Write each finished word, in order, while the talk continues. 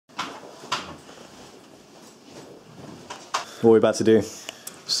What are we about to do?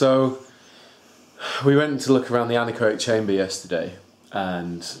 So, we went to look around the Anechoic chamber yesterday,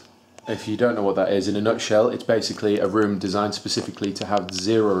 and if you don't know what that is, in a nutshell, it's basically a room designed specifically to have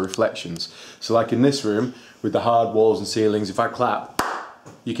 0 reflections. So like in this room, with the hard walls and ceilings, if I clap,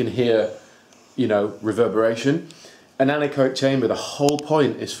 you can hear, you know, reverberation. An anechoic chamber, the whole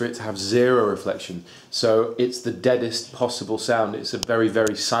point is for it to have 0 reflection. So it's the deadest possible sound. It's a very,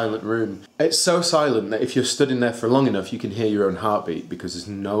 very silent room. It's so silent that if you're stood in there for long enough, you can hear your own heartbeat because there's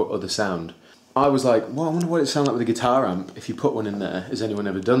no other sound. I was like, well, I wonder what it sounds like with a guitar amp if you put one in there. Has anyone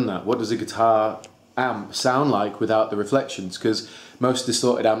ever done that? What does a guitar amp sound like without the reflections? Because most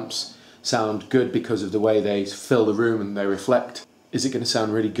distorted amps sound good because of the way they fill the room and they reflect. Is it going to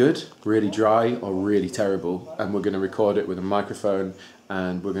sound really good, really dry, or really terrible? And we're going to record it with a microphone,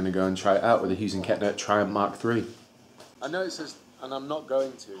 and we're going to go and try it out with a Hughes Kettner Triamp MKIII. I know it says, and I'm not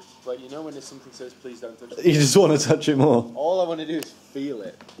going to, but you know when there's something says please don't touch it? You just want to touch it more. All I want to do is feel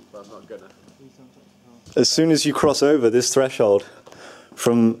it, but I'm not gonna. As soon as you cross over this threshold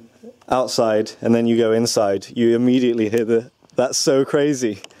from outside and then you go inside, you immediately hear the, that's so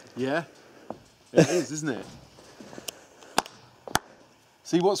crazy. Yeah, it is, isn't it?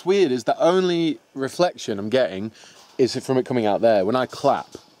 See, what's weird is the only reflection I'm getting is from it coming out there. When I clap.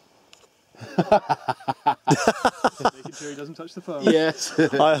 Making sure he doesn't touch the phone. Yes.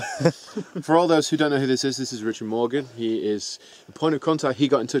 For all those who don't know who this is Richard Morgan. He is the point of contact. He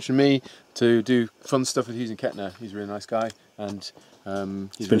got in touch with me to do fun stuff with Hughes and Kettner. He's a really nice guy, and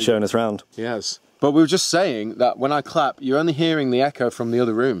he's been showing us around. He has. But we were just saying that when I clap, you're only hearing the echo from the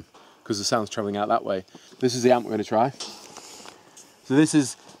other room because the sound's travelling out that way. This is the amp we're going to try. So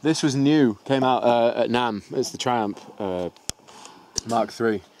this was new. Came out at NAMM. It's the Triamp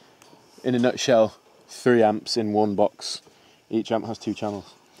MKIII. In a nutshell, 3 amps in one box. Each amp has 2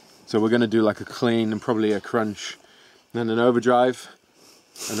 channels. So we're going to do like a clean and probably a crunch, then an overdrive.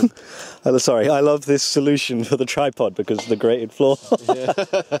 And Sorry, I love this solution for the tripod because of the grated floor. Yeah.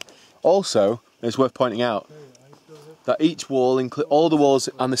 Also, it's worth pointing out that each wall, all the walls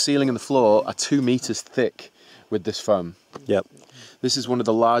and the ceiling and the floor are 2 meters thick with this foam. Yep. This is one of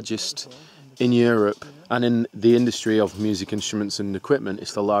the largest in Europe, and in the industry of music instruments and equipment,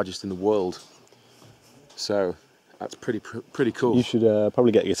 it's the largest in the world. So that's pretty cool. You should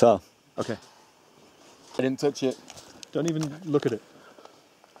probably get a guitar. Okay. I didn't touch it. Don't even look at it.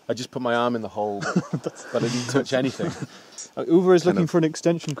 I just put my arm in the hole, but I didn't touch anything. Uwe is looking for an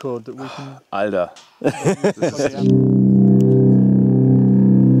extension cord that we can... Alter.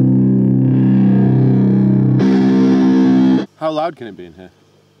 How loud can it be in here?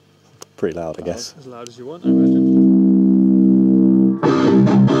 Pretty loud, I guess. As loud as you want, I imagine.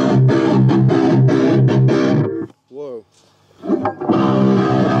 Whoa.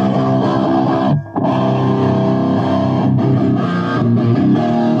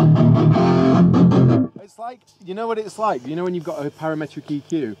 It's like, you know what it's like? You know when you've got a parametric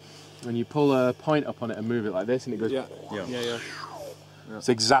EQ, when you pull a point up on it and move it like this and it goes... Yeah. It's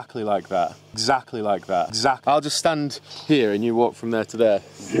exactly like that. Exactly like that. Exactly. I'll just stand here and you walk from there to there.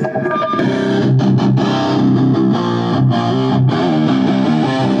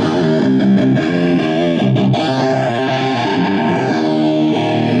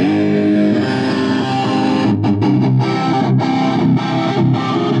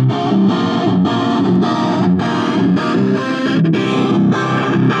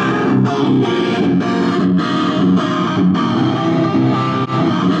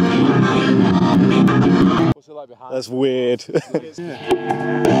 That's weird. It's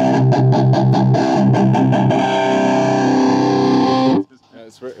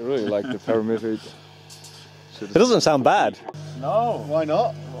really like the parametric. It doesn't sound bad. No. Why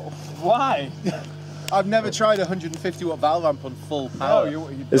not? Why? I've never tried a 150 watt valve amp on full power. No,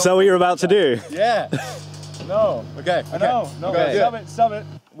 you Is that what you're about to do? Yeah. No. Okay. No. Okay. Stop it.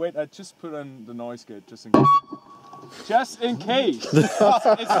 Wait, I just put on the noise gate just in case. Just in case. Don't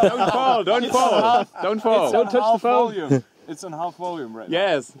fall. Don't touch the volume. It's on half volume right now.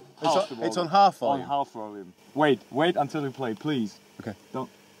 Yes. It's on half volume. On half volume. Wait until you play, please. Okay. Don't.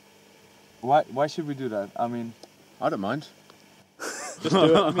 Why should we do that? I mean, I don't mind. just do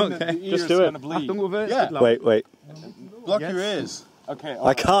it. I mean, Okay. the ears Just do it. gonna bleed. Yeah. Wait. Block your ears. Okay.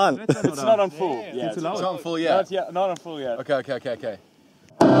 I can't. It's not on full. Yeah, It's not on full yet. Not on full yet. Okay.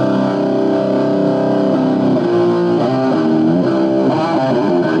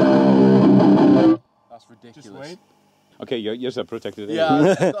 That's ridiculous. Just wait. Okay, yours are protected. Yeah,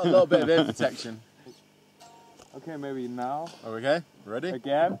 I've got a little bit of ear protection. Okay, maybe now. Okay, ready?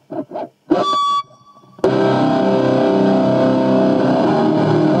 Again.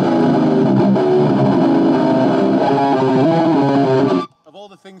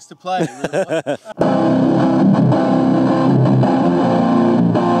 to play.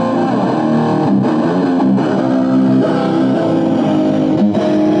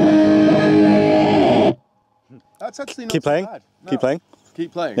 That's actually not Keep playing. so bad. No. Keep playing.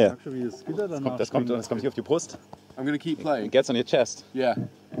 Keep playing. Yeah. Das kommt hier auf die Brust. I'm going to keep playing. It gets on your chest. Yeah.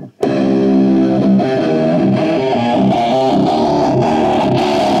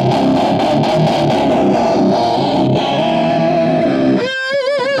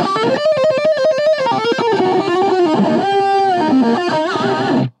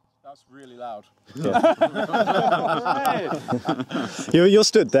 That's really loud. Yeah. You're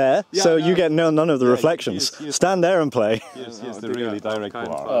stood there, so you get none of the reflections. Stand there and play. Here's the really direct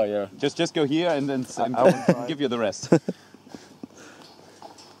bar. Oh yeah. Just go here and then I'll give you the rest.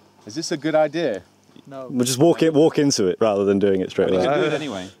 Is this a good idea? No. We'll just walk into it rather than doing it straight You away. can do it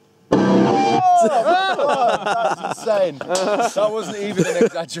anyway. That's insane. That wasn't even an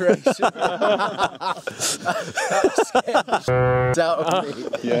exaggeration. That scared the shit out of me.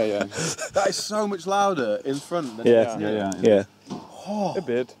 Yeah. That is so much louder in front than Yeah. A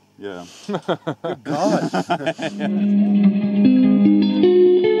bit. Yeah. Good God.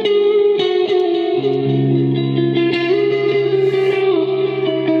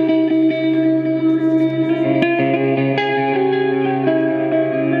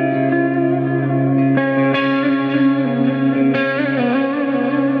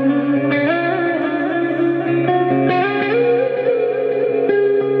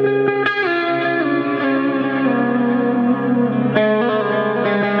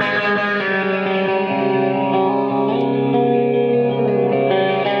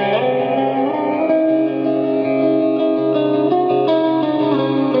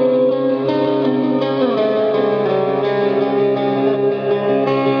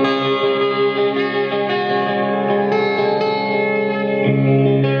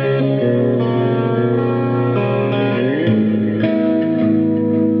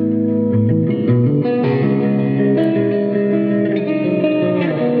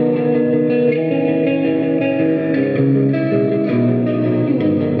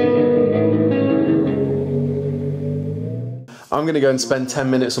 I'm going to go and spend 10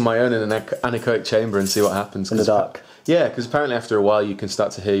 minutes on my own in an anechoic chamber and see what happens. In the dark. Yeah, because apparently after a while you can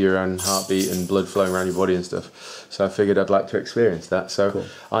start to hear your own heartbeat and blood flowing around your body and stuff. So I figured I'd like to experience that. So cool.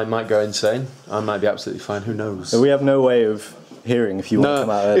 I might go insane. I might be absolutely fine. Who knows? So we have no way of hearing if you want to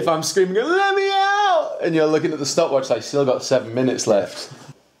come out early. If I'm screaming, let me out! And you're looking at the stopwatch, like, still got 7 minutes left.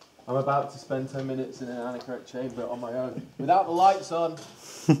 I'm about to spend 10 minutes in an anechoic chamber on my own, without the lights on.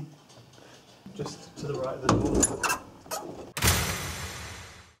 Just to the right of the door.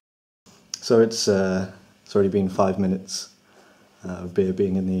 So it's already been 5 minutes of beer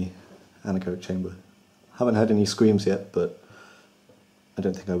being in the anechoic chamber. Haven't had any screams yet, but I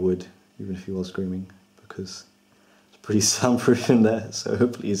don't think I would, even if he was screaming, because it's pretty soundproof in there, so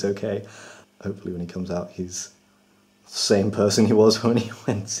hopefully he's okay. Hopefully when he comes out he's the same person he was when he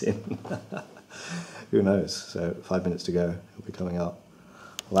went in. Who knows? So 5 minutes to go, he'll be coming out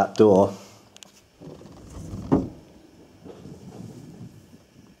that door.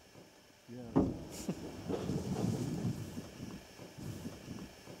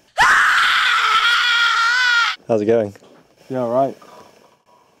 How's it going? Yeah, alright.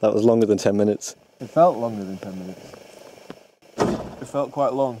 That was longer than 10 minutes. It felt longer than 10 minutes. It felt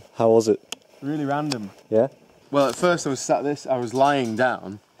quite long. How was it? Really random. Yeah? Well, at first I was lying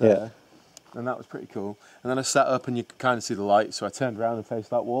down there, and that was pretty cool. And then I sat up and you could kind of see the light, so I turned around and faced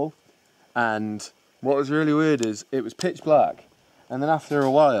that wall. And what was really weird is it was pitch black, and then after a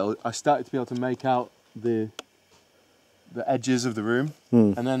while I started to be able to make out the edges of the room.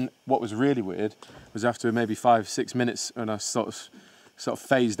 And then what was really weird was after maybe 5-6 minutes, and I sort of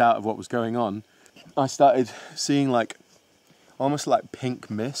phased out of what was going on, I started seeing like almost like pink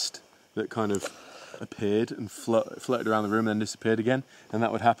mist that kind of appeared and floated around the room and then disappeared again, and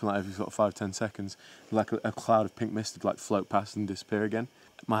that would happen like every sort of 5-10 seconds, like a cloud of pink mist would like float past and disappear again.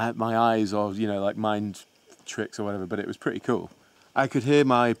 My eyes, or like mind tricks or whatever, but it was pretty cool. I could hear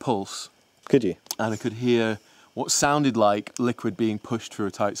my pulse. Could you? And I could hear what sounded like liquid being pushed through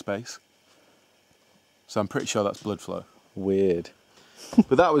a tight space. So I'm pretty sure that's blood flow. Weird.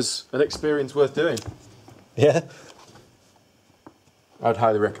 But that was an experience worth doing. Yeah? I'd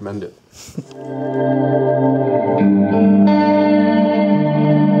highly recommend it.